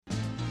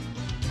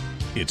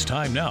It's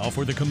time now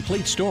for The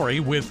Complete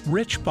Story with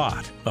Rich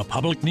Bott, a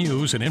public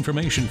news and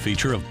information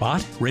feature of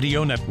Bott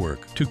Radio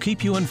Network to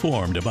keep you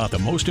informed about the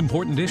most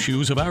important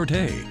issues of our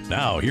day.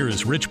 Now, here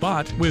is Rich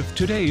Bott with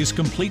today's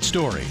Complete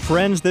Story.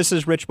 Friends, this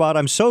is Rich Bott.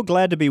 I'm so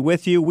glad to be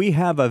with you. We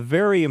have a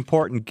very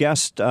important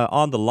guest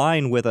on the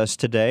line with us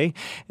today.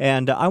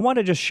 And I want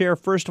to just share,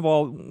 first of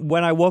all,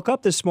 when I woke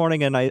up this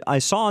morning and I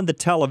saw on the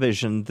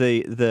television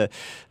the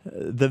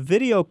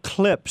video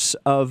clips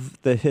of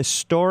the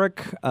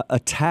historic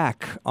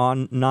attack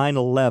on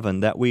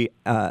 9/11 that we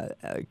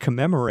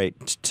commemorate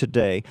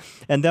today,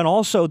 and then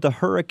also the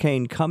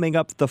hurricane coming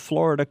up the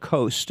Florida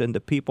coast and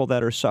the people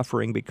that are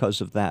suffering because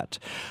of that.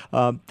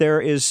 There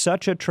is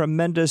such a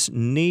tremendous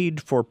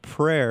need for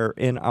prayer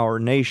in our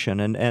nation,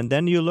 and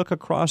then you look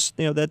across,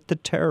 that the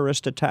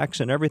terrorist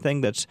attacks and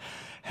everything that's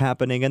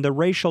happening and the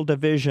racial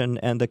division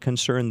and the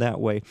concern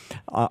that way.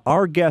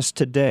 Our guest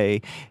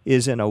today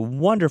is in a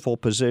wonderful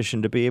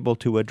position to be able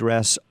to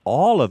address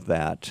all of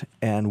that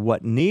and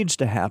what needs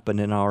to happen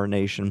in our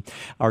nation.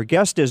 Our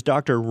guest is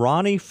Dr.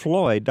 Ronnie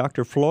Floyd.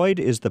 Dr. Floyd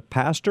is the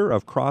pastor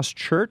of Cross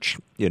Church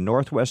in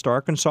Northwest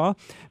Arkansas,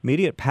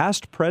 immediate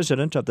past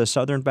president of the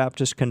Southern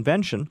Baptist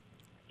Convention,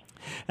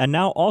 and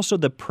now also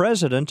the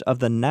president of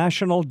the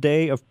National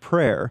Day of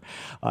Prayer.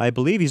 I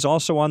believe he's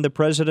also on the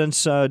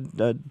president's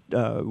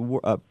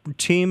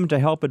team to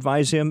help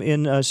advise him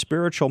in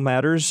spiritual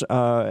matters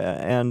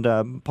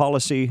and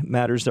policy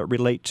matters that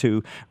relate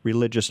to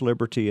religious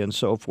liberty and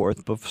so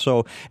forth.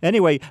 So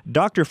anyway,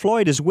 Dr.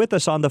 Floyd is with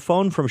us on the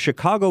phone from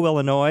Chicago,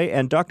 Illinois.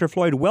 And Dr.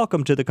 Floyd,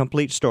 welcome to The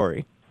Complete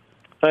Story.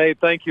 Hey,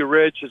 thank you,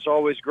 Rich. It's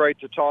always great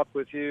to talk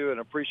with you and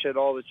appreciate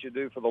all that you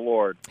do for the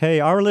Lord. Hey,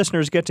 our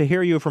listeners get to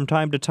hear you from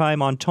time to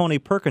time on Tony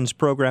Perkins'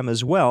 program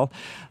as well,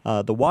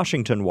 the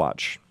Washington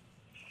Watch.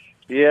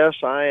 Yes,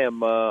 I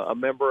am a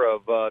member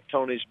of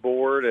Tony's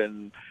board,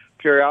 and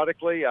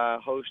periodically I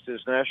host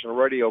his national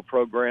radio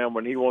program.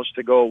 When he wants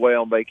to go away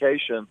on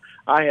vacation,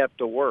 I have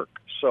to work,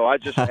 so I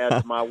just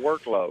add to my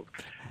workload.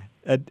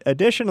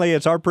 Additionally,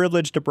 it's our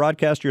privilege to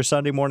broadcast your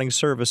Sunday morning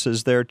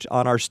services there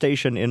on our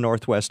station in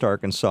Northwest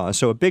Arkansas.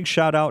 So a big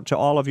shout out to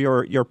all of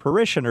your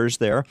parishioners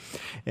there,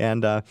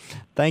 and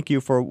thank you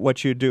for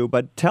what you do.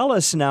 But tell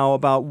us now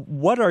about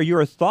what are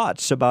your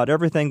thoughts about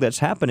everything that's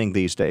happening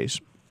these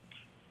days?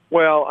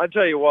 Well, I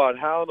tell you what,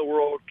 how in the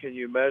world can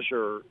you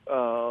measure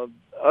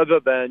other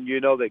than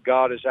that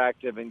God is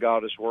active and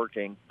God is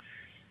working?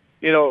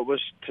 It was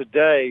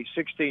today,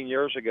 16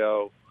 years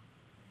ago,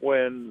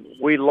 when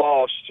we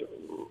lost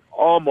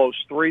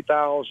almost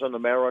 3,000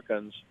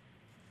 Americans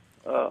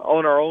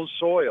on our own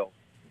soil.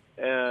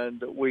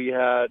 And we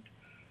had,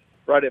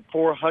 right at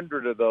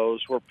 400 of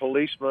those were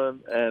policemen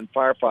and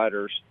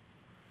firefighters.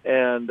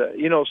 And,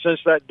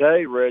 since that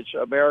day, Rich,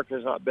 America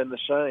has not been the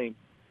same.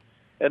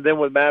 And then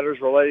with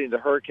matters relating to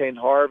Hurricane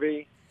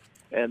Harvey,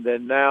 and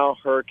then now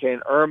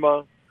Hurricane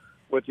Irma,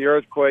 with the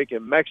earthquake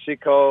in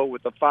Mexico,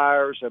 with the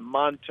fires in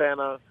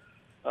Montana,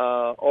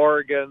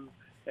 Oregon,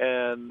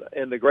 and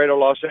in the greater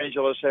Los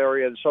Angeles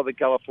area in Southern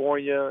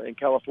California and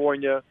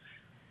California.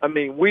 I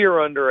mean, we are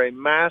under a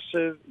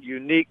massive,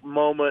 unique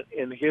moment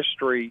in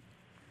history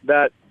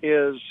that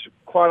is,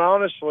 quite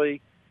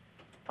honestly,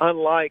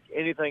 unlike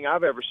anything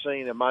I've ever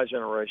seen in my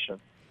generation.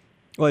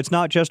 Well, it's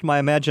not just my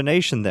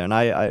imagination then.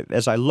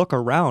 As I look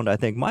around, I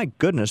think, my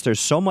goodness, there's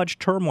so much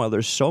turmoil,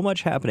 there's so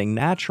much happening,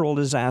 natural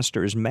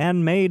disasters,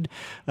 man-made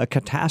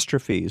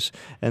catastrophes,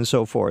 and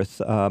so forth.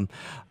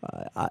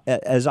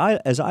 As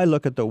I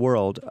look at the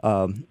world,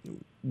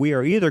 we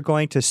are either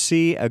going to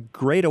see a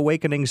Great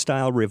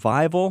Awakening-style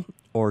revival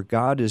or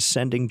God is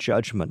sending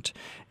judgment.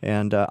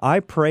 And I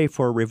pray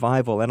for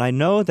revival. And I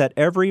know that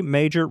every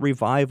major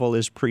revival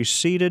is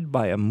preceded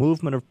by a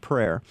movement of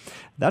prayer.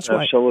 That's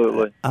why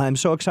Absolutely. I'm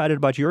so excited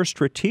about your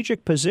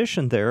strategic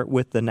position there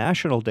with the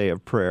National Day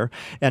of Prayer.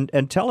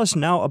 And tell us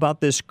now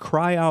about this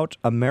Cry Out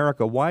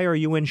America. Why are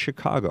you in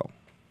Chicago?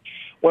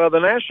 Well,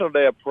 the National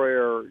Day of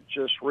Prayer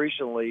just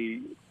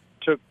recently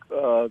took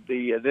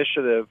the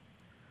initiative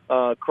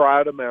Cry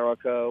Out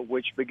America,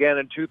 which began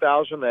in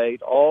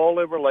 2008, all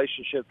in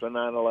relationship to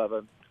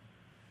 9/11.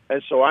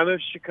 And so I'm in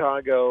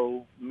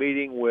Chicago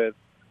meeting with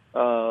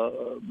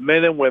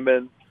men and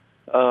women,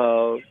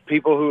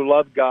 people who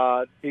love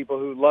God, people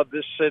who love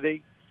this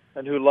city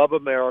and who love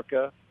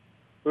America,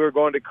 who are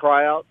going to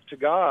cry out to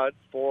God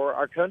for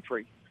our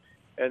country.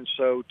 And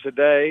so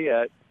today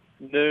at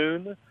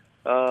noon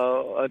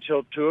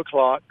until 2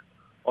 o'clock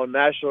on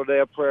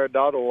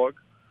nationaldayofprayer.org,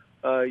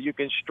 you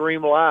can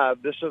stream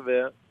live this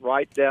event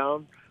right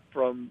down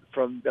from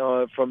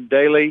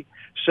Daly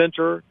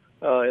Center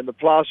in the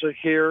plaza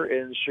here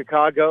in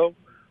Chicago,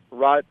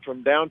 right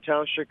from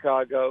downtown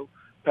Chicago.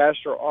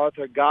 Pastor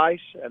Arthur Geis,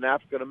 an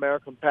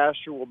African-American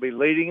pastor, will be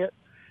leading it,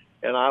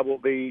 and I will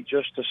be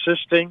just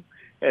assisting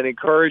and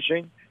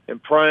encouraging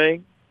and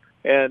praying,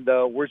 and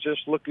we're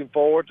just looking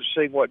forward to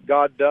seeing what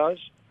God does.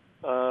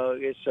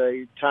 It's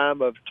a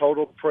time of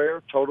total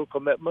prayer, total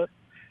commitment.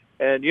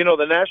 And,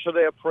 the National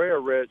Day of Prayer,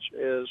 Rich,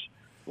 is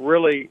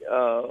really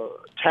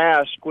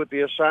tasked with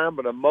the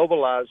assignment of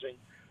mobilizing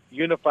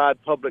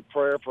unified public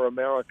prayer for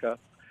America.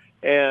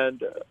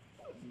 And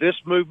this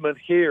movement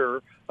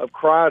here of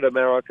Cry Out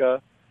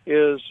America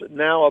is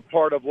now a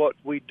part of what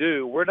we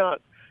do. We're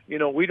not,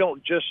 we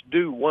don't just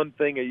do one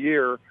thing a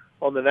year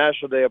on the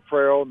National Day of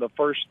Prayer on the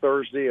first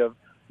Thursday of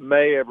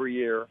May every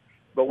year,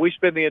 but we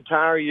spend the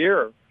entire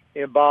year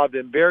involved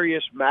in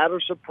various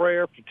matters of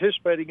prayer,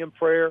 participating in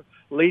prayer,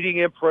 leading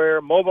in prayer,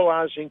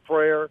 mobilizing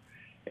prayer,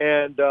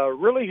 and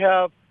really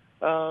have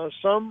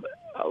some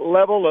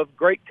level of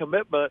great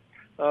commitment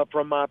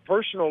from my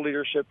personal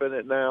leadership in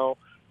it now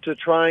to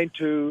trying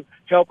to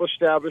help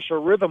establish a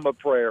rhythm of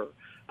prayer.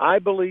 I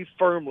believe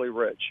firmly,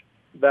 Rich,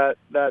 that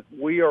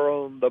we are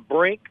on the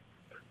brink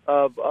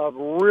of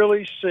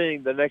really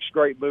seeing the next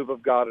great move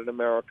of God in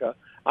America.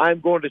 I'm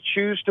going to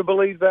choose to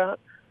believe that.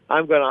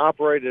 I'm going to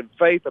operate in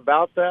faith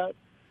about that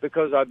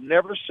because I've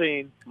never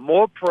seen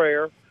more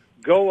prayer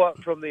go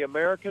up from the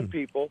American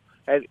people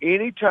at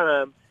any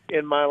time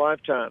in my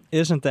lifetime.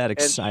 Isn't that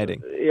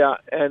exciting?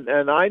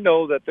 And I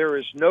know that there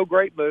is no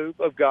great move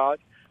of God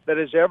that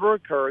has ever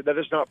occurred that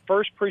is not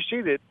first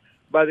preceded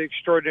by the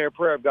extraordinary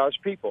prayer of God's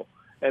people.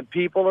 And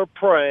people are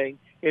praying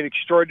in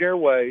extraordinary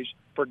ways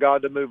for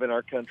God to move in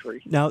our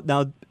country. Now,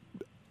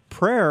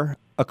 prayer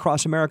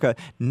across America,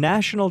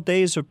 national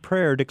days of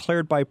prayer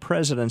declared by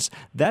presidents,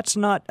 that's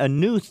not a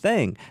new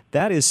thing.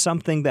 That is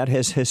something that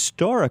has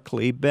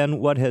historically been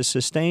what has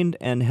sustained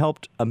and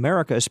helped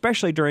America,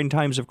 especially during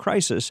times of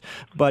crisis.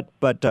 But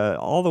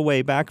all the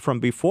way back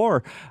from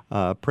before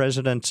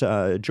President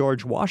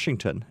George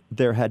Washington,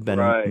 there had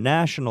been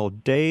national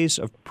days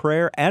of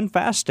prayer and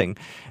fasting.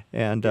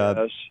 And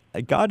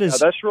God is...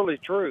 that's really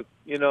true.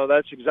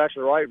 That's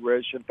exactly right,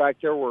 Rich. In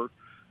fact, there were,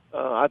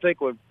 I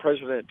think when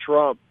President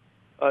Trump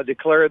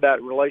declared that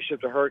in relation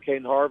to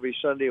Hurricane Harvey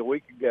Sunday a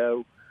week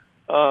ago,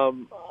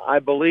 I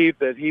believe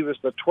that he was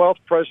the 12th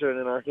president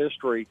in our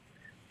history,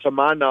 to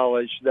my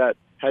knowledge, that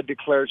had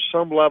declared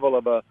some level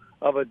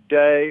of a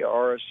day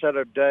or a set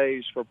of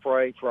days for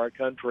praying for our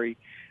country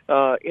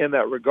in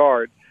that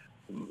regard.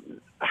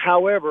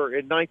 However,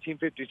 in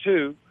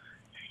 1952,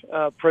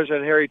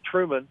 President Harry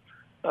Truman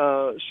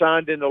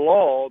signed into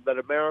law that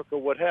America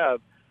would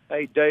have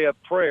a day of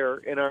prayer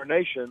in our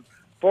nation,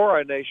 for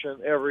our nation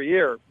every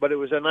year. But it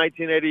was in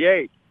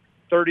 1988,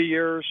 30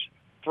 years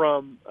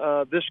from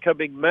this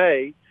coming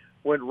May,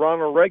 when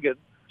Ronald Reagan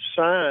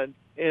signed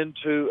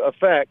into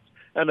effect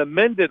an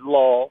amended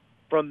law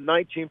from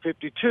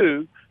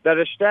 1952 that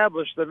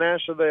established the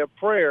National Day of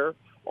Prayer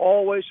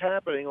always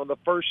happening on the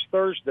first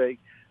Thursday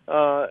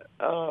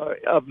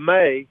of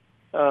May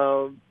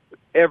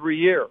every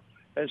year.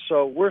 And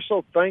so we're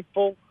so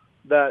thankful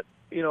that,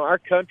 our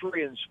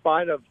country, in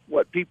spite of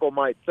what people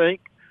might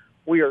think,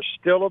 we are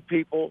still a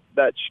people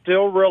that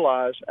still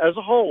realize as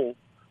a whole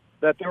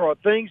that there are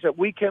things that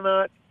we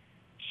cannot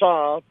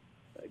solve,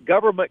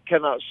 government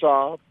cannot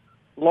solve,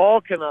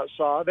 law cannot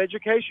solve,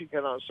 education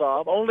cannot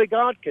solve, only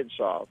God can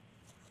solve.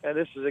 And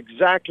this is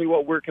exactly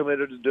what we're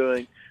committed to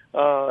doing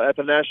at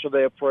the National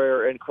Day of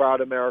Prayer and Cry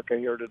Out America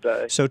here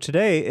today. So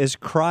today is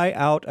Cry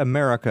Out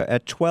America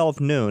at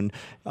 12 noon,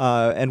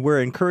 and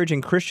we're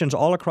encouraging Christians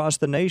all across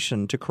the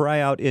nation to cry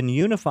out in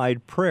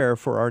unified prayer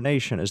for our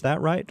nation. Is that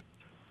right?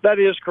 That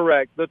is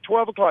correct. The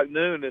 12 o'clock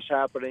noon is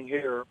happening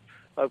here,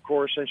 of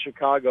course, in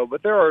Chicago,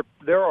 but there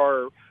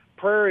are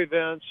prayer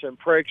events and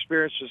prayer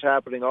experiences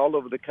happening all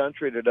over the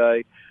country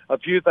today, a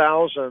few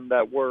thousand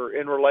that were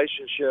in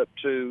relationship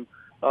to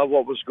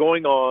what was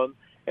going on.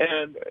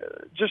 And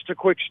just a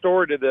quick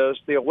story to this,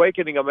 the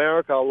Awakening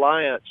America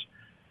Alliance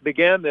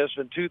began this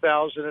in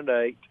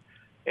 2008,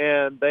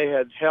 and they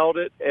had held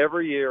it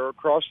every year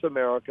across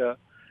America.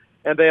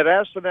 And they had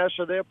asked the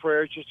National Day of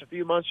Prayer just a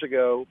few months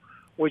ago,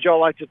 would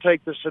y'all like to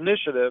take this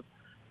initiative?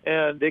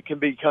 And it can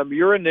become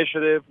your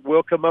initiative.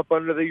 We'll come up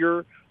under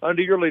your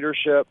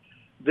leadership.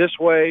 This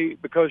way,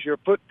 because your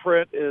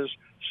footprint is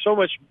so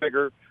much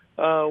bigger,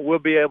 we'll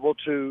be able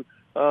to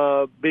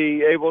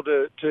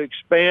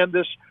expand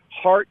this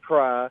heart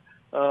cry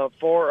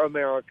for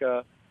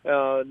America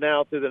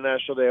now through the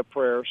National Day of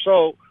Prayer.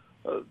 So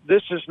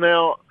this is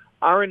now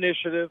our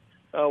initiative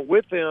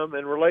with them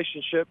in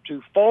relationship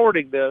to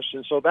forwarding this,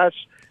 and so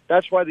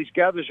that's why these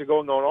gatherings are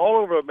going on all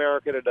over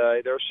America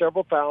today. There are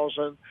several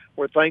thousand.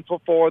 We're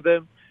thankful for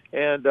them,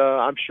 and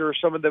I'm sure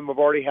some of them have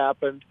already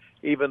happened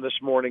even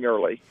this morning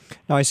early.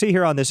 Now, I see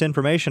here on this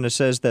information, it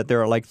says that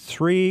there are like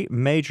 3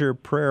 major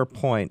prayer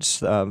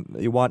points.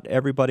 You want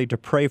everybody to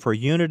pray for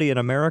unity in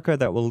America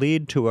that will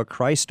lead to a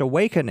Christ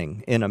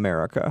awakening in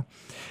America.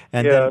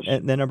 And, yes,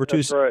 then number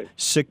 2, right.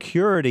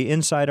 Security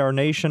inside our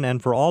nation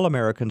and for all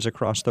Americans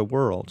across the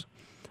world.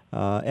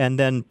 And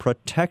then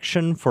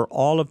protection for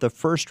all of the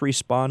first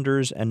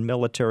responders and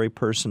military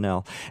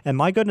personnel. And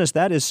my goodness,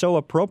 that is so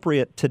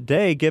appropriate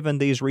today given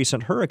these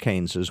recent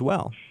hurricanes as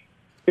well.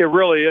 It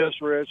really is,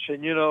 Rich.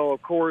 And,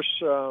 of course,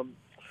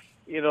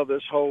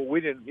 this whole,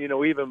 we didn't,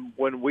 even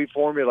when we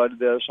formulated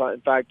this,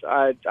 in fact,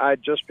 I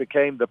just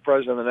became the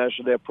president of the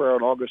National Day of Prayer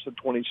on August the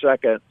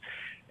 22nd.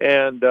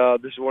 And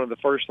this is one of the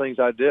first things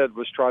I did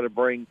was try to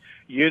bring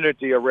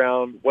unity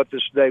around what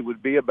this day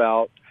would be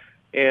about.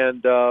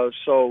 And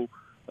so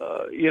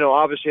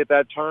obviously at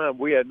that time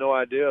we had no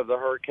idea of the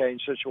hurricane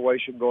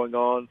situation going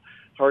on.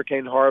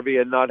 Hurricane Harvey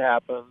had not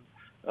happened.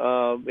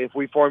 If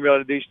we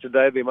formulated these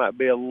today, they might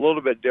be a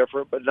little bit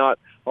different, but not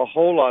a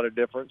whole lot of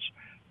difference.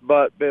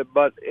 But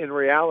in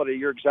reality,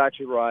 you're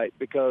exactly right,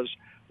 because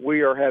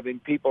we are having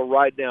people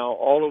right now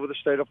all over the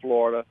state of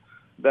Florida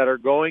that are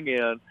going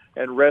in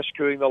and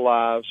rescuing the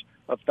lives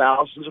of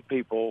thousands of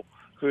people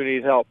who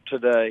need help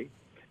today.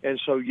 And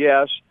so,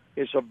 yes,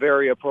 it's a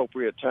very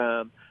appropriate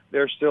time.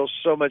 There's still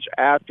so much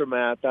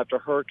aftermath after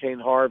Hurricane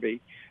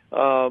Harvey.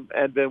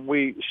 And then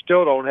we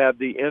still don't have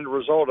the end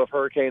result of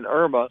Hurricane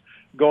Irma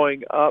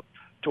going up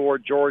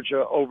toward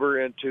Georgia over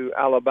into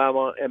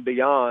Alabama and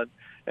beyond.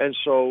 And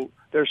so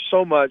there's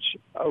so much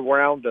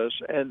around us.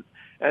 And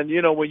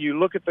when you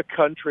look at the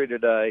country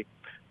today,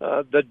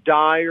 the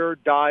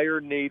dire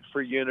need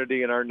for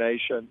unity in our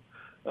nation,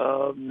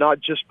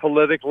 not just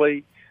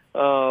politically,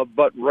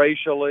 but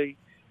racially,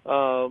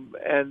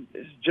 and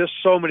just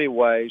so many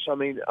ways. I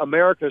mean,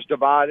 America's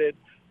divided,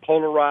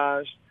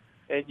 polarized.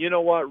 And you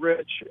know what,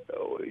 Rich?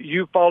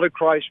 You followed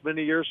Christ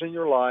many years in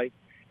your life.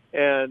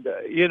 And,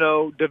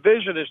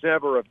 division is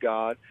never of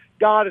God.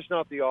 God is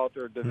not the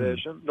author of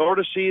division, nor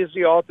does he is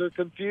the author of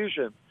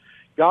confusion.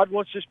 God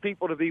wants his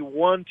people to be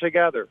one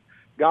together.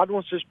 God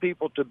wants his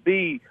people to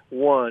be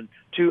one,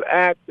 to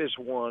act as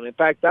one. In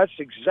fact, that's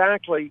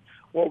exactly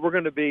what we're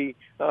going to be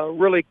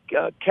really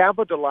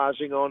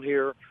capitalizing on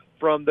here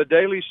from the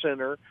Daily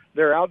Center,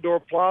 their outdoor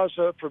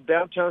plaza from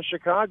downtown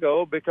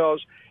Chicago,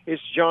 because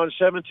it's John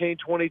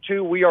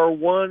 17:22. We are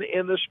one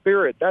in the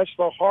Spirit. That's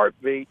the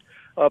heartbeat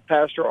of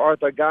Pastor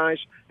Arthur Geis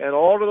and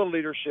all of the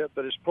leadership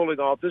that is pulling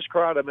off this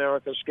Crowd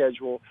America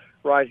schedule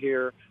right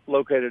here,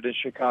 located in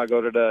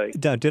Chicago today.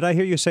 Did I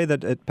hear you say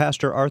that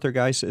Pastor Arthur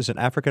Geis is an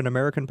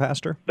African-American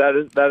pastor? That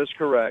is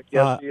correct.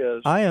 Yes, he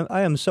is.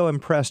 I am so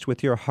impressed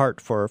with your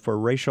heart for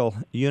racial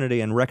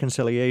unity and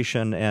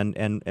reconciliation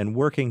and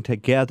working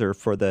together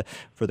for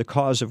the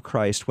cause of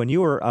Christ. When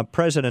you were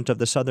president of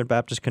the Southern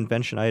Baptist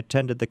Convention, I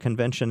attended the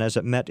convention as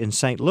it met in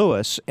St.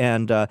 Louis,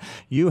 and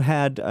you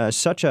had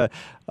such a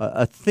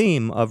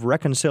theme of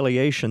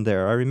reconciliation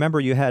there. I remember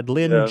you had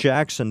Lynn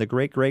Jackson, the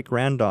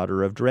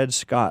great-great-granddaughter of Dred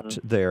Scott,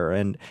 there,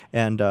 and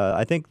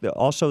I think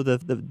also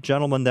the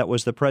gentleman that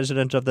was the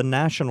president of the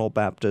National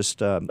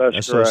Baptist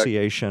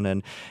Association,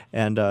 correct.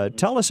 and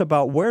tell us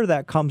about where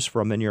that comes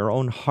from in your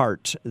own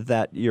heart,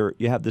 that you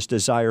have this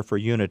desire for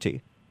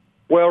unity.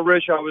 Well,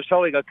 Rich, I was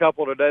telling a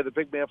couple today that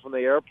picked me up from the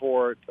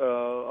airport,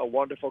 a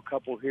wonderful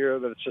couple here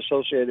that's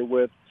associated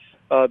with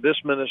this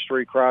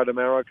ministry, Crowd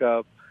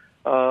America,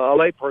 a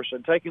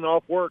layperson taking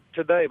off work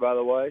today, by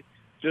the way,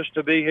 just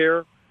to be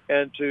here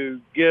and to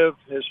give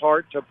his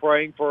heart to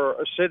praying for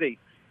a city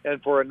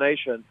and for a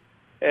nation.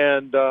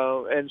 And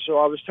so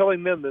I was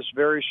telling them this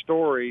very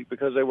story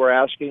because they were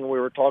asking, and we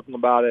were talking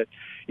about it.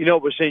 It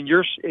was in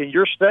your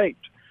state.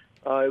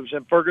 It was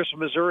in Ferguson,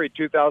 Missouri,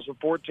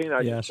 2014.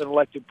 I just been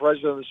elected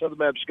president of the Southern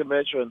Baptist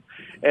Convention,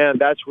 and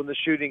that's when the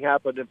shooting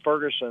happened in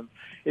Ferguson.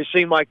 It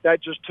seemed like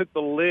that just took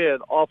the lid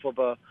off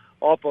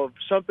of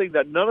something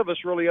that none of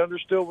us really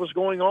understood was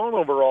going on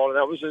overall, and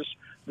that was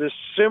this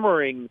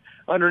simmering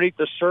underneath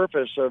the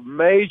surface of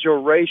major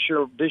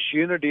racial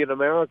disunity in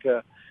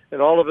America.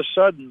 And all of a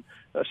sudden,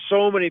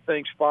 so many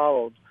things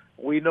followed.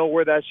 We know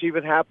where that's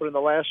even happened in the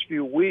last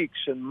few weeks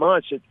and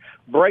months. It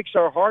breaks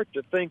our heart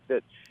to think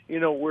that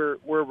we're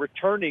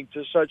returning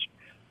to such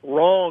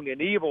wrong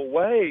and evil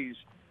ways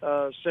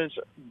since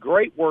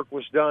great work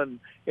was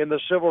done in the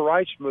civil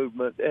rights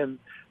movement.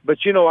 But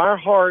our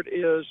heart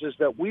is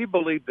that we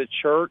believe the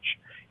church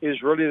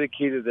is really the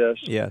key to this.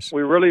 Yes.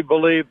 We really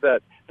believe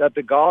that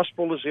the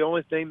gospel is the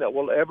only thing that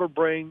will ever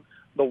bring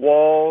the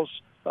walls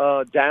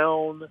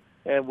down,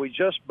 and we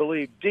just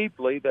believe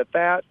deeply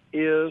that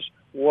is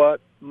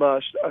what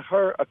must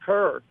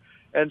occur.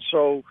 And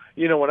so,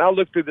 when I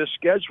look through this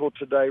schedule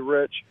today,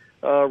 Rich,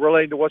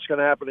 relating to what's going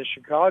to happen in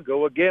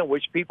Chicago, again,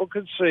 which people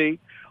can see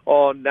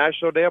on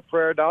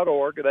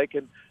nationaldayofprayer.org,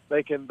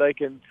 they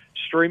can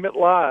stream it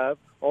live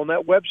on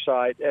that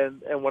website.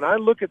 And when I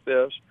look at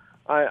this,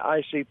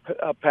 I see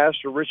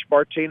Pastor Rich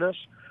Martinez,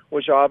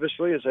 which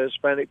obviously is a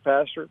Hispanic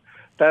pastor,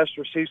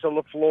 Pastor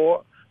Cecil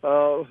LaFleur,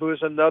 who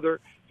is another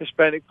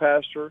Hispanic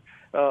pastor,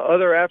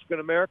 other African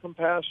American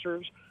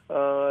pastors,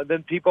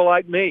 then people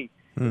like me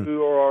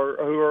who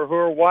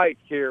are white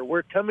here.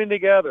 We're coming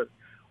together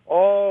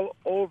all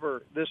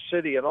over this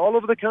city and all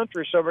over the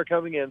country. Some are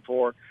coming in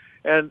for,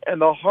 and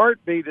the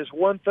heartbeat is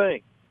one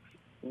thing.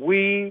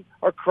 We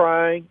are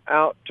crying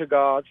out to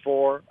God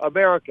for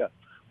America.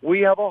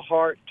 We have a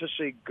heart to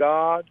see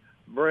God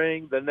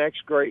bring the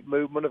next great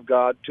movement of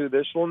God to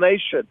this little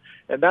nation.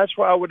 And that's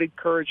why I would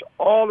encourage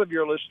all of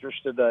your listeners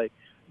today,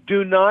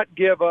 do not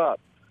give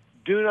up.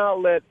 Do not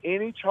let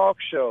any talk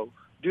show,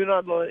 do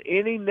not let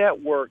any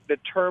network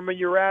determine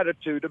your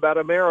attitude about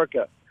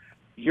America.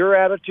 Your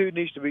attitude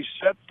needs to be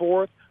set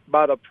forth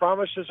by the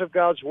promises of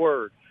God's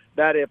Word,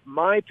 that if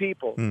my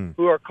people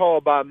who are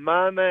called by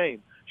my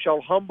name shall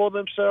humble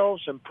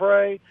themselves and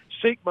pray,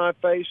 seek my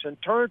face,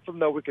 and turn from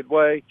the wicked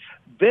way,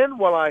 then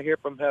will I hear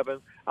from heaven,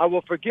 I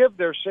will forgive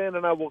their sin,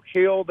 and I will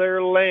heal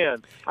their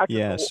land. I can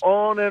Yes. go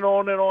on and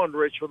on and on,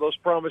 Rich, with those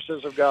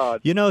promises of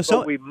God. So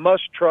but we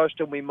must trust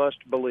and we must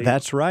believe.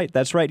 That's right.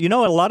 That's right. A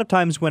lot of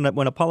times when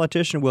a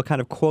politician will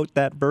kind of quote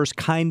that verse,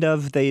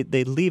 they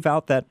leave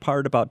out that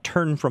part about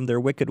turn from their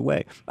wicked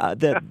way.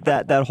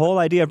 That whole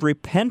idea of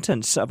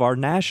repentance of our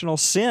national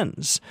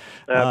sins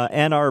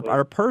and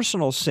our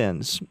personal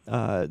sins.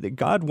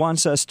 God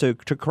wants us to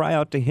cry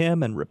out to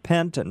Him and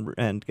repent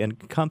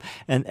and come,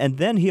 and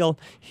then He'll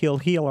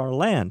heal our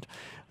land.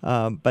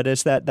 But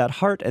it's that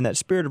heart and that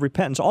spirit of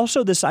repentance.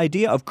 Also, this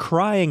idea of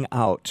crying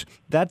out,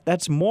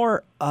 that's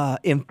more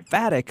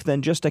emphatic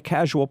than just a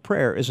casual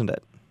prayer, isn't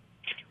it?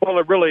 Well,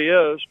 it really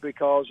is,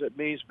 because it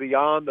means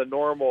beyond the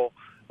normal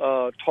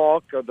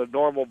talk or the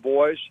normal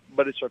voice,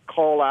 but it's a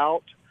call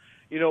out.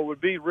 It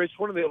would be, Rich,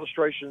 one of the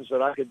illustrations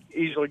that I could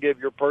easily give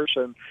your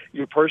persons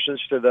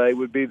today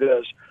would be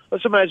this.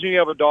 Let's imagine you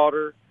have a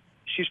daughter.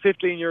 She's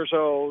 15 years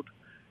old,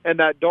 and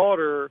that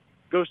daughter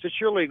goes to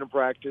cheerleading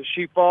practice.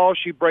 She falls,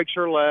 she breaks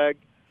her leg.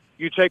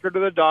 You take her to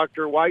the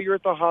doctor. While you're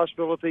at the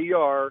hospital at the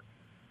ER,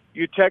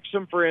 you text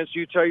some friends.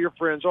 You tell your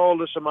friends, oh,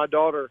 listen, my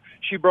daughter,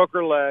 she broke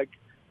her leg.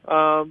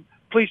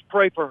 Please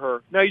pray for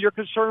her. Now, you're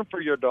concerned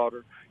for your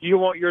daughter. You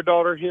want your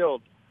daughter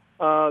healed.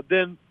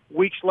 Then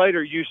weeks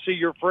later, you see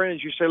your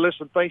friends. You say,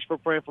 listen, thanks for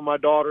praying for my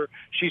daughter.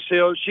 She's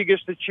healed. She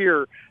gets to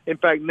cheer, in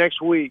fact, next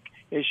week,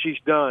 and she's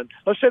done.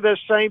 Let's say that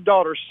same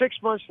daughter,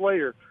 6 months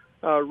later,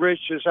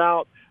 Rich, is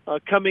out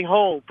coming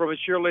home from a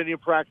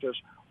cheerleading practice,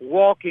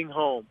 walking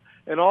home,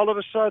 and all of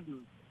a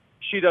sudden,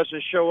 she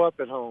doesn't show up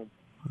at home.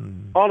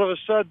 All of a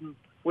sudden,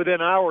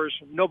 within hours,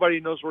 nobody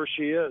knows where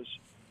she is.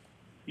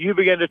 You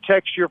begin to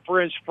text your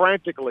friends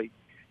frantically.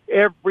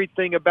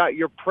 Everything about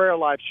your prayer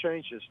life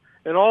changes.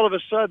 And all of a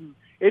sudden,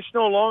 it's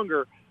no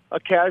longer a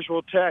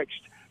casual text,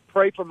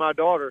 pray for my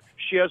daughter,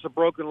 she has a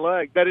broken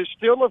leg. That is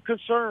still of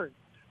concern,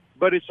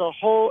 but it's a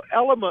whole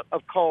element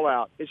of call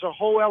out. It's a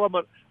whole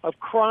element of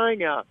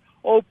crying out.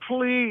 Oh,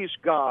 please,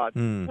 God,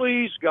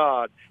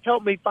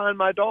 help me find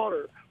my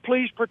daughter.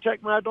 Please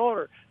protect my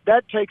daughter.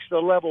 That takes the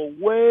level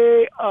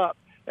way up,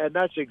 and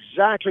that's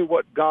exactly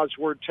what God's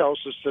Word tells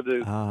us to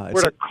do.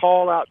 We're to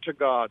call out to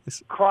God,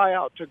 cry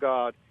out to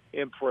God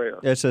in prayer.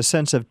 It's a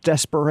sense of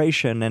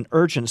desperation and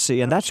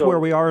urgency, and that's where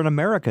we are in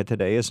America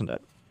today, isn't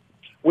it?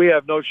 We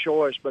have no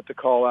choice but to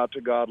call out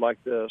to God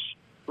like this.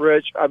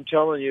 Rich, I'm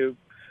telling you,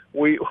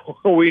 we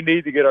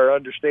need to get our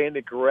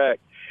understanding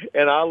correct.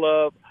 And I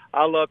love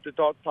to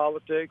talk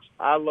politics.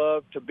 I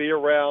love to be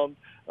around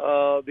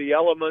the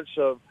elements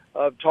of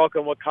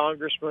talking with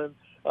congressmen.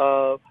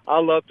 I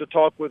love to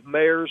talk with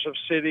mayors of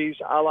cities.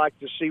 I like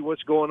to see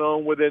what's going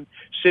on within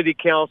city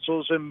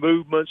councils and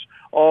movements,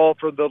 all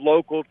from the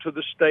local to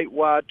the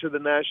statewide to the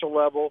national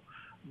level.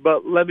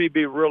 But let me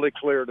be really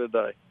clear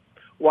today.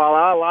 While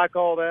I like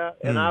all that,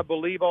 and I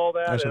believe all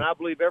that, and I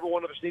believe every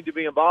one of us need to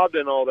be involved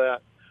in all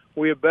that,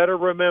 we had better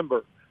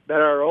remember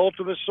that our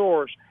ultimate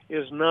source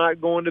is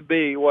not going to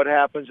be what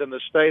happens in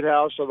the State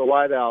House or the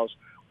White House.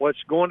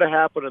 What's going to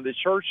happen in the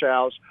church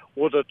house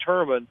will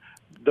determine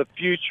the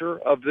future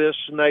of this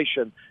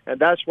nation. And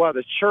that's why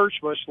the church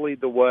must lead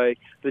the way.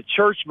 The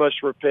church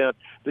must repent.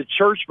 The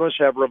church must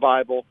have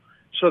revival,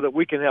 so that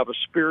we can have a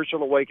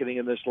spiritual awakening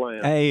in this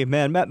land.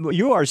 Amen. Matt,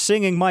 you are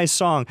singing my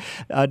song.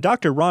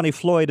 Dr. Ronnie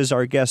Floyd is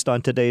our guest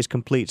on today's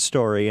Complete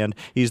Story, and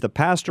he's the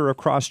pastor of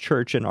Cross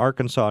Church in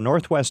Arkansas,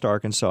 Northwest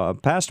Arkansas,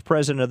 past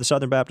president of the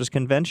Southern Baptist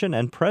Convention,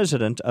 and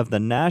president of the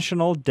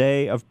National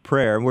Day of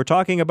Prayer. And we're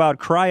talking about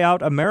Cry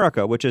Out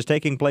America, which is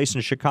taking place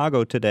in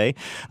Chicago today.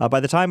 By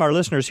the time our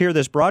listeners hear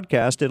this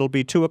broadcast, it'll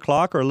be 2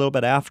 o'clock or a little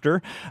bit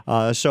after,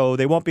 so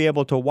they won't be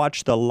able to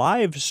watch the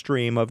live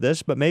stream of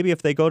this, but maybe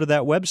if they go to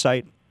that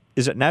website,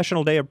 is it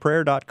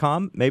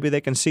nationaldayofprayer.com? Maybe they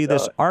can see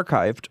this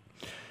archived.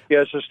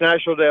 Yes, it's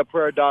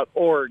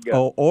nationaldayofprayer.org.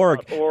 Oh,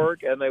 org.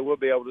 .org, and they will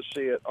be able to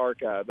see it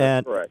archived.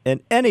 That's correct.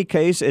 In any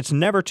case, it's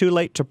never too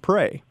late to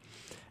pray.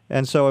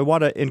 And so I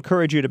want to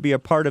encourage you to be a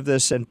part of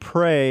this and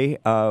pray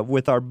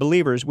with our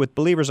believers, with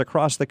believers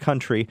across the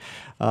country,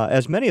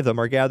 as many of them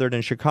are gathered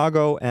in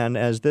Chicago, and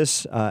as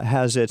this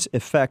has its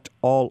effect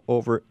all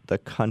over the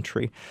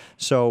country.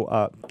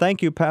 So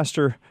thank you,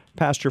 Pastor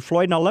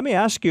Floyd. Now, let me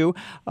ask you,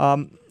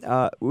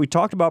 we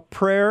talked about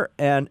prayer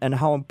and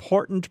how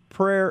important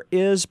prayer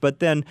is, but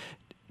then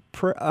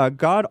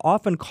God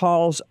often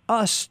calls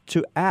us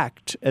to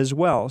act as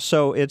well.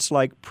 So it's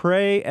like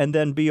pray and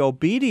then be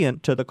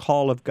obedient to the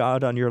call of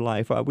God on your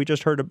life. We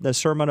just heard the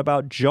sermon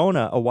about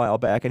Jonah a while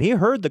back, and he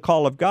heard the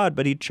call of God,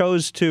 but he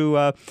chose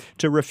to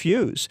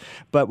refuse.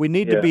 But we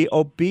need to be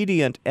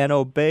obedient and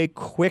obey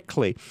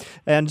quickly.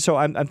 And so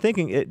I'm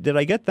thinking, did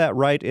I get that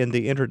right in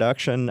the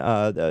introduction?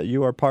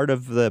 You are part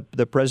of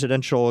the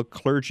presidential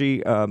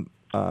clergy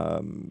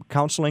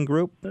counseling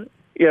group?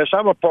 Yes,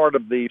 I'm a part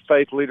of the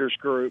Faith Leaders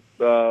Group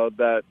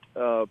that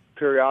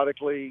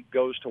periodically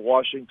goes to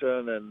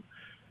Washington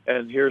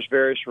and hears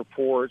various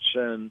reports.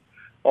 And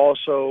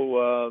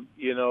also,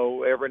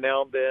 every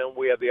now and then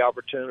we have the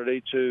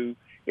opportunity to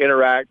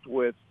interact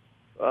with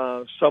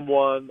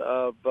someone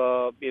of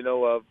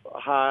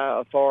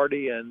high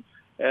authority and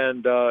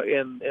and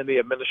in the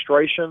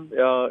administration,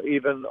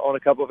 even on a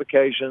couple of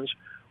occasions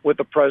with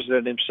the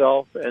president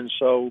himself. And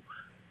so,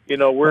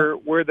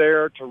 we're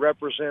there to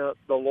represent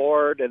the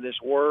Lord and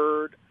His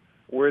Word.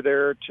 We're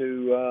there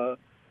to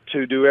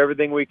do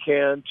everything we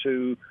can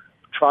to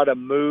try to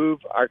move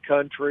our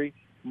country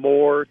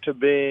more to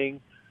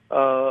being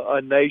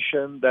a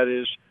nation that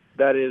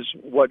is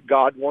what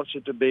God wants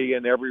it to be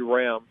in every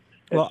realm.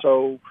 And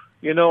so,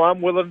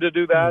 I'm willing to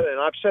do that. And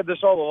I've said this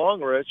all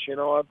along, Rich.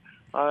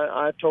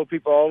 I've told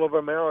people all over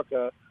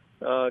America,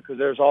 because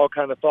there's all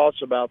kind of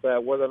thoughts about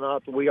that, whether or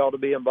not we ought to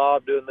be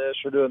involved doing this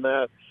or doing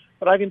that.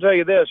 But I can tell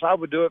you this, I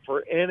would do it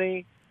for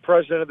any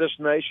president of this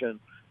nation.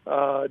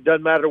 It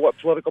doesn't matter what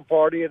political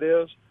party it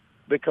is,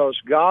 because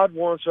God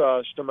wants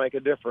us to make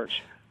a difference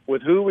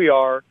with who we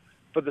are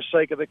for the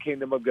sake of the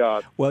kingdom of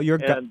God. Well,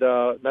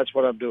 that's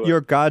what I'm doing.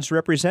 You're God's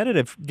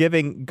representative,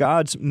 giving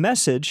God's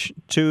message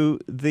to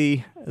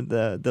the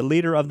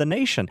leader of the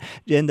nation,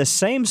 in the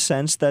same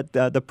sense that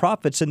the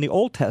prophets in the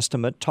Old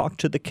Testament talked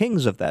to the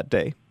kings of that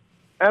day.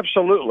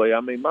 Absolutely.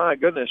 I mean, my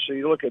goodness, so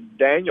you look at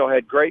Daniel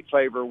had great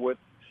favor with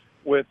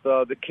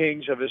the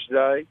kings of his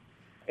day,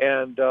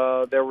 and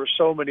there were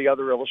so many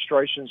other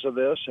illustrations of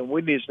this, and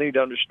we just need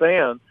to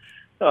understand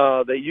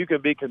that you can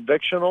be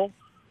convictional,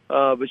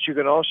 but you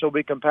can also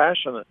be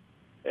compassionate.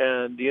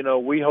 And,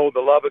 we hold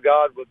the love of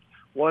God with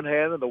one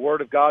hand and the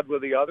Word of God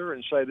with the other,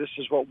 and say this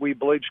is what we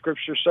believe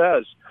Scripture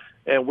says.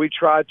 And we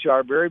try to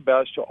our very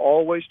best to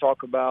always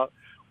talk about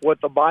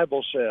what the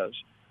Bible says,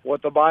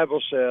 what the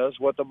Bible says,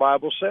 what the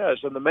Bible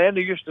says. And the man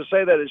who used to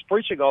say that is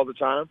preaching all the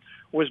time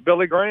was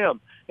Billy Graham.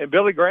 And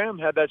Billy Graham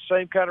had that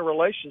same kind of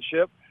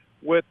relationship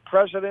with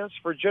presidents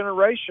for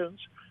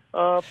generations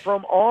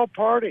from all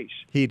parties.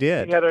 He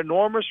did. He had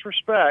enormous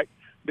respect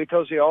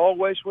because he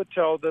always would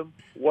tell them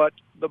what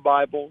the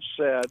Bible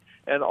said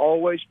and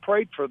always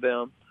prayed for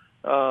them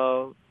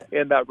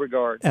in that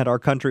regard. And our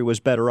country was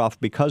better off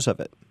because of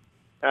it.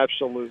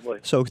 Absolutely.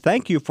 So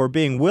thank you for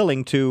being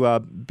willing to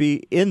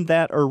be in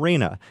that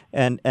arena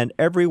and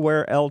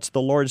everywhere else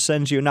the Lord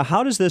sends you. Now,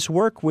 how does this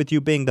work with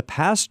you being the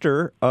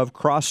pastor of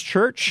Cross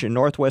Church in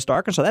Northwest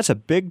Arkansas? That's a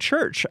big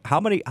church. How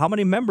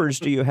many members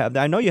do you have?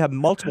 I know you have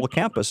multiple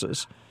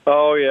campuses.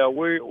 Oh, yeah.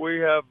 We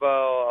have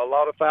a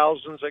lot of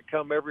thousands that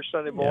come every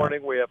Sunday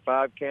morning. Yeah. We have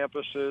 5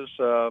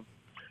 campuses.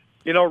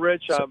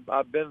 Rich,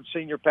 I've been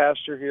senior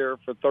pastor here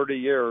for 30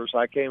 years.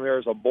 I came here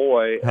as a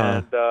boy,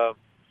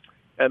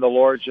 and the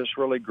Lord just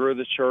really grew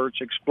the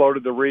church,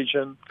 exploded the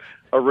region,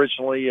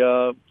 originally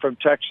from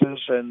Texas,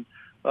 and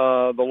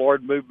the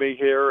Lord moved me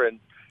here, and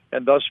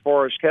thus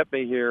far has kept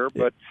me here.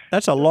 But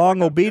that's a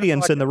long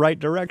obedience in the right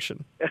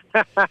direction.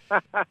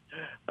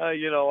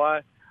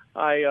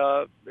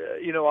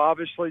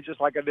 Obviously, just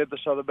like I did the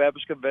Southern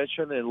Baptist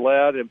Convention and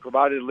led and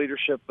provided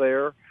leadership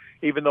there,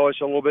 even though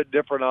it's a little bit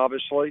different,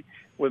 obviously,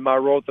 with my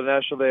role at the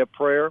National Day of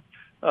Prayer.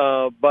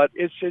 But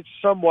it's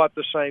somewhat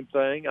the same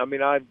thing. I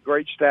mean, I have a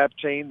great staff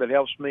team that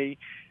helps me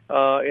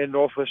in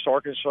Northwest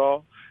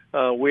Arkansas.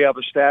 We have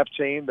a staff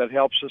team that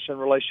helps us in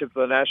relationship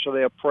to the National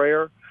Day of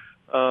Prayer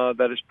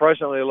that is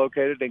presently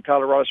located in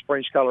Colorado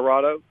Springs,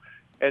 Colorado.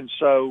 And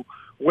so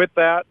with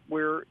that,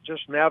 we're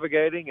just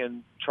navigating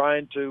and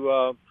trying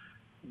to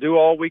do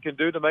all we can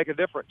do to make a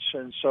difference.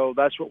 And so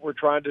that's what we're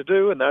trying to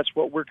do, and that's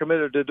what we're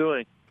committed to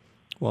doing.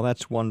 Well,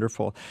 that's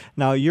wonderful.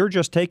 Now, you're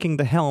just taking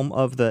the helm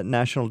of the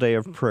National Day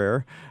of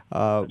Prayer.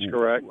 That's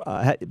correct.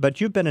 But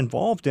you've been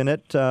involved in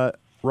it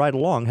right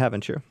along,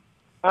 haven't you?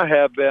 I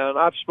have been.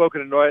 I've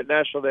spoken at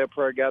National Day of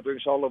Prayer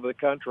gatherings all over the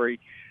country.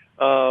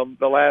 The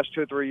last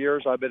 2 or 3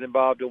 years, I've been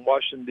involved in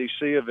Washington,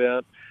 D.C.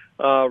 event.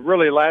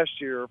 Really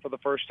last year, for the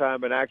first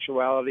time in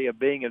actuality of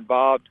being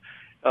involved,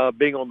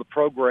 being on the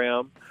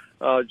program,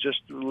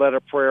 just led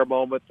a prayer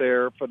moment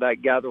there for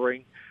that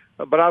gathering.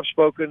 But I've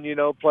spoken,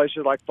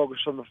 places like Focus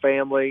on the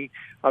Family.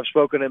 I've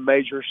spoken in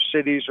major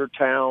cities or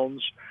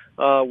towns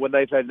when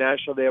they've had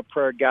National Day of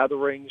Prayer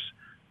gatherings.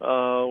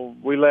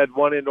 We led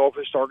one in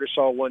Northwest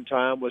Arkansas one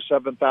time with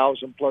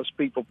 7,000 plus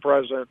people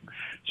present.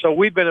 So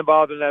we've been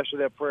involved in National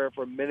Day of Prayer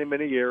for many,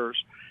 many years.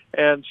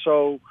 And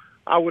so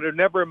I would have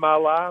never in my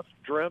life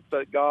dreamt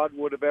that God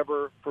would have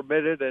ever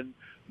permitted and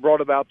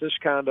brought about this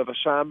kind of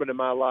assignment in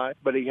my life,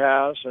 but He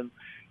has. And,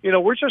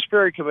 we're just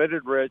very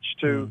committed, Rich,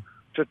 to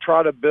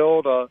try to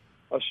build a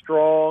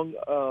strong,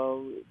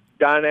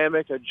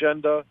 dynamic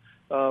agenda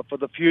for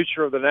the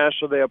future of the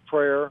National Day of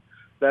Prayer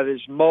that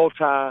is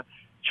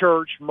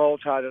multi-church,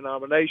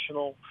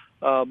 multi-denominational,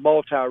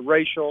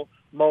 multi-racial,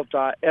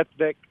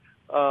 multi-ethnic,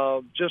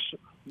 just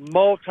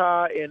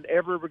multi in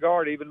every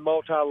regard, even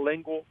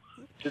multilingual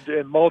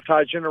and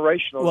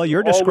multi-generational. Well,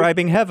 you're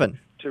describing heaven.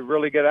 To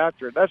really get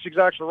after it. That's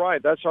exactly right.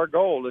 That's our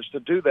goal, is to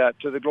do that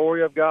to the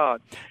glory of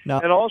God. Now,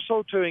 and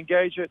also to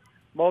engage it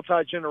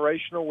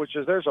multi-generational, which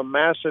is there's a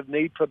massive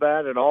need for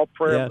that in all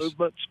prayer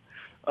movements.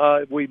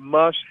 We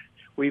must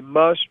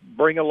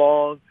bring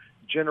along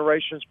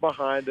generations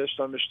behind us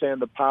to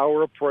understand the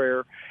power of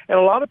prayer. And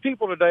a lot of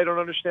people today don't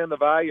understand the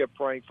value of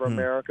praying for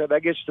America.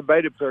 That gets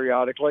debated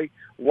periodically.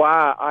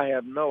 Why? I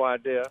have no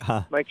idea.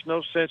 Makes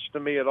no sense to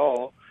me at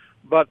all.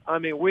 But, I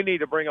mean, we need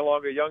to bring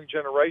along a young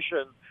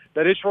generation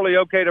that it's really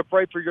okay to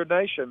pray for your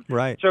nation.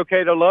 Right. It's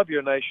okay to love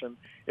your nation.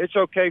 It's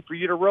okay for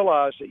you to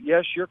realize that,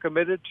 yes, you're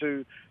committed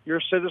to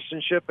your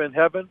citizenship in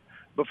heaven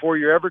before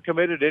you're ever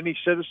committed to any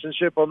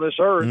citizenship on this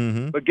earth.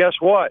 Mm-hmm. But guess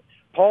what?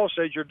 Paul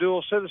said you're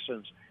dual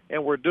citizens,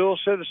 and we're dual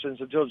citizens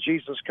until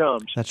Jesus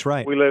comes. That's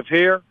right. We live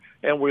here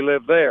and we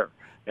live there.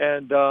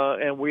 And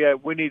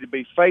we need to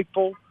be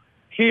faithful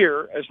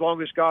here as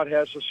long as God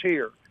has us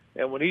here.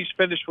 And when he's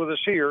finished with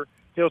us here,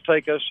 he'll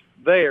take us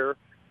there.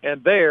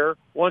 And there,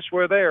 once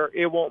we're there,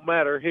 it won't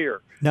matter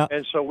here. Now,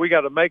 and so we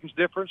got to make a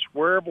difference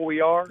wherever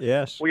we are.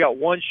 Yes. We got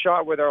one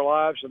shot with our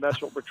lives, and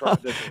that's what we're trying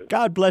to do.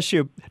 God bless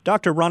you,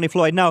 Dr. Ronnie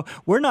Floyd. Now,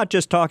 we're not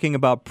just talking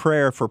about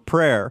prayer for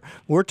prayer.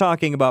 We're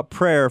talking about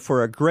prayer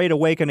for a great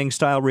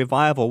awakening-style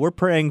revival. We're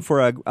praying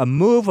for a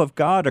move of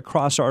God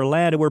across our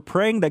land, and we're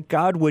praying that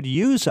God would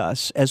use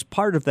us as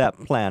part of that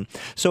plan.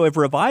 So if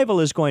revival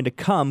is going to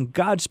come,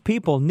 God's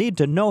people need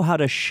to know how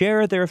to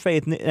share their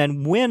faith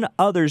and win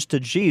others to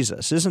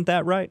Jesus. Isn't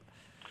that right?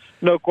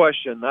 No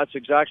question. That's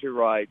exactly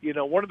right. You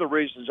know, one of the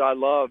reasons I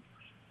love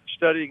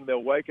studying the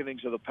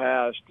awakenings of the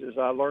past is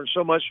I learned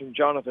so much from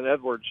Jonathan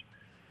Edwards.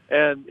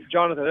 And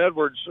Jonathan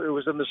Edwards, who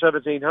was in the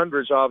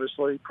 1700s,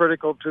 obviously,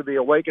 critical to the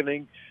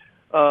awakening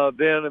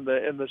then in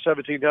the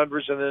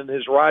 1700s, and then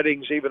his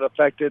writings even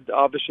affected,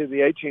 obviously,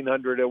 the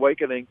 1800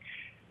 awakening,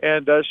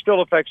 and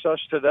still affects us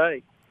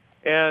today.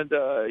 And,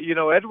 you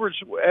know,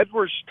 Edwards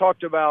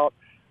talked about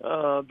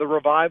the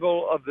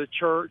revival of the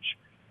church,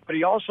 but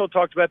he also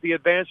talked about the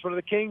advancement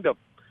of the kingdom.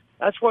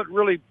 That's what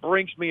really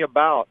brings me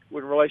about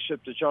in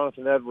relationship to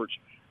Jonathan Edwards.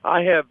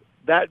 I have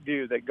that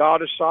view that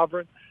God is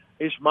sovereign.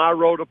 It's my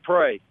role to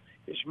pray.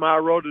 It's my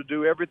role to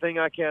do everything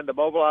I can to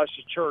mobilize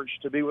the church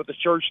to be what the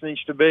church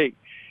needs to be.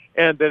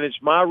 And then it's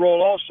my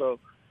role also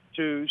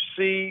to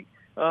see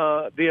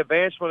the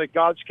advancement of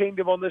God's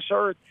kingdom on this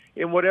earth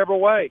in whatever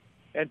way.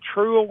 And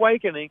true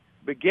awakening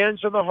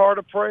begins in the heart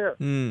of prayer.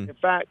 In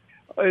fact,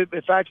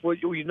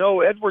 what we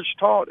know Edwards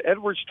taught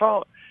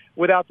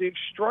without the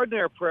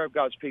extraordinary prayer of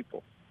God's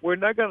people, we're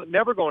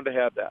never going to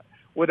have that.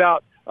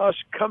 Without us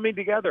coming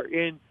together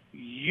in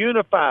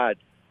unified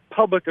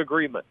public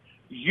agreement,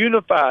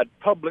 unified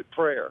public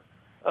prayer,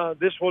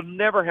 this will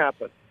never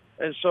happen.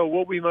 And so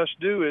what we must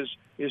do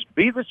is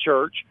be the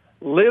church,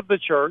 live the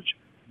church,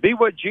 be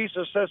what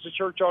Jesus says the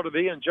church ought to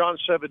be in John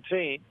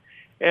 17.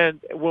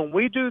 And when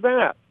we do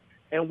that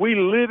and we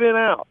live it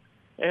out,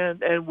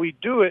 and we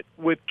do it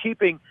with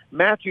keeping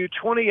Matthew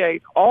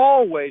 28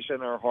 always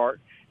in our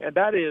heart, and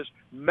that is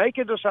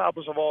making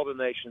disciples of all the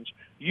nations.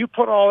 You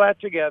put all that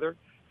together,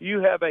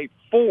 you have a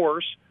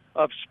force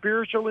of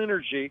spiritual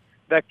energy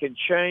that can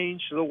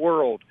change the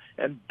world.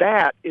 And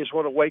that is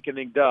what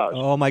awakening does.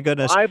 Oh, my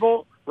goodness.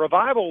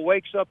 Revival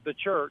wakes up the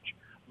church,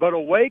 but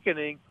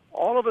awakening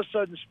all of a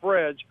sudden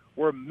spreads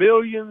where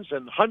millions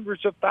and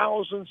hundreds of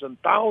thousands and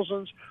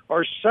thousands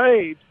are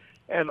saved,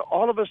 and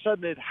all of a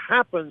sudden it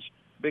happens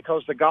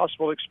because the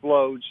gospel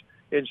explodes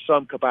in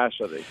some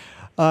capacity.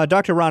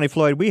 Dr. Ronnie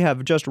Floyd, we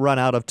have just run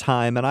out of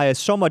time, and I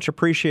so much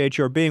appreciate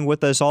your being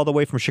with us all the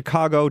way from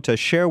Chicago to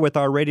share with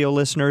our radio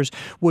listeners.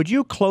 Would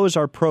you close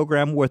our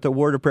program with a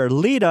word of prayer?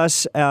 Lead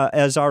us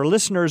as our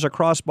listeners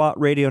across Bott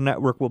Radio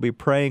Network will be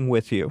praying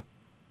with you.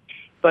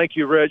 Thank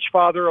you, Rich.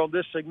 Father, on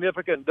this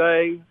significant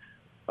day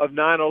of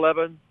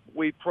 9/11,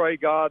 we pray,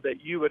 God,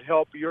 that you would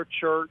help your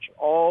church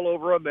all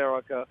over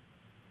America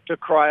to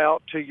cry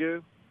out to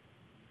you.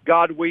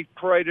 God, we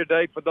pray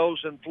today for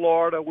those in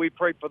Florida. We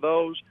pray for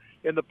those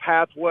in the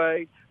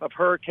pathway of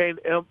Hurricane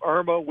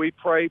Irma. We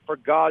pray for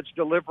God's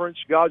deliverance,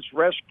 God's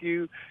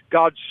rescue,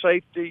 God's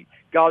safety,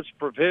 God's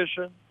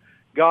provision.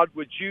 God,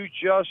 would you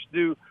just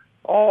do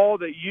all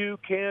that you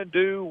can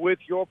do with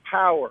your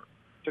power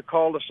to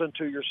call us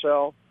into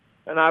yourself?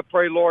 And I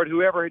pray, Lord,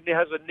 whoever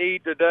has a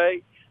need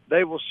today,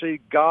 they will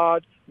see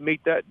God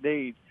meet that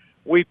need.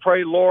 We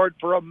pray, Lord,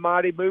 for a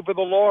mighty move of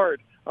the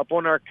Lord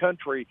upon our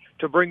country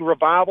to bring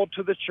revival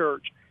to the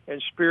church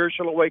and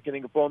spiritual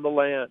awakening upon the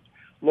land.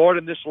 Lord,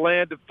 in this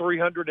land of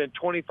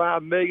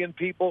 325 million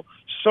people,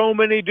 so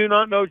many do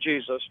not know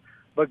Jesus.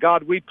 But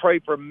God, we pray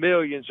for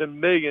millions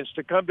and millions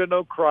to come to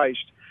know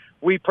Christ.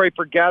 We pray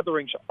for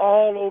gatherings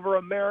all over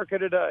America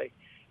today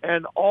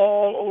and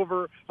all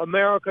over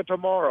America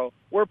tomorrow,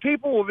 where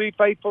people will be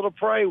faithful to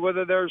pray,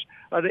 whether there's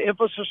an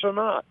emphasis or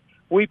not.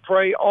 We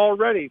pray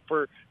already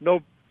for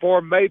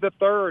May the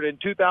 3rd in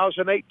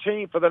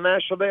 2018 for the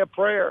National Day of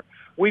Prayer.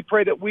 We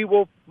pray that we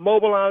will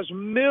mobilize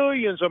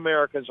millions of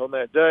Americans on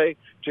that day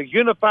to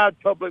unified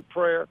public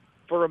prayer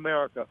for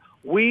America.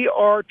 We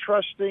are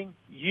trusting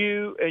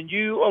you and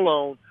you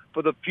alone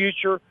for the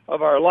future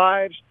of our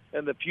lives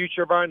and the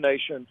future of our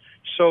nation.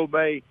 So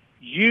may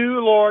you,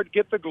 Lord,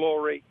 get the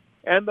glory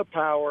and the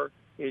power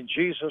in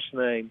Jesus'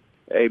 name.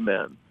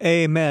 Amen.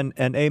 Amen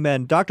and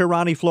amen. Dr.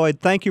 Ronnie Floyd,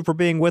 thank you for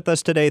being with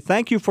us today.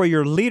 Thank you for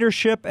your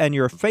leadership and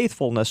your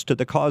faithfulness to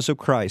the cause of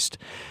Christ.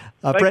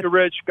 Thank you,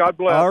 Rich. God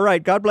bless. All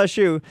right. God bless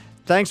you.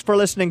 Thanks for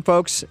listening,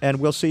 folks, and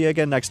we'll see you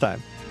again next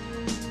time.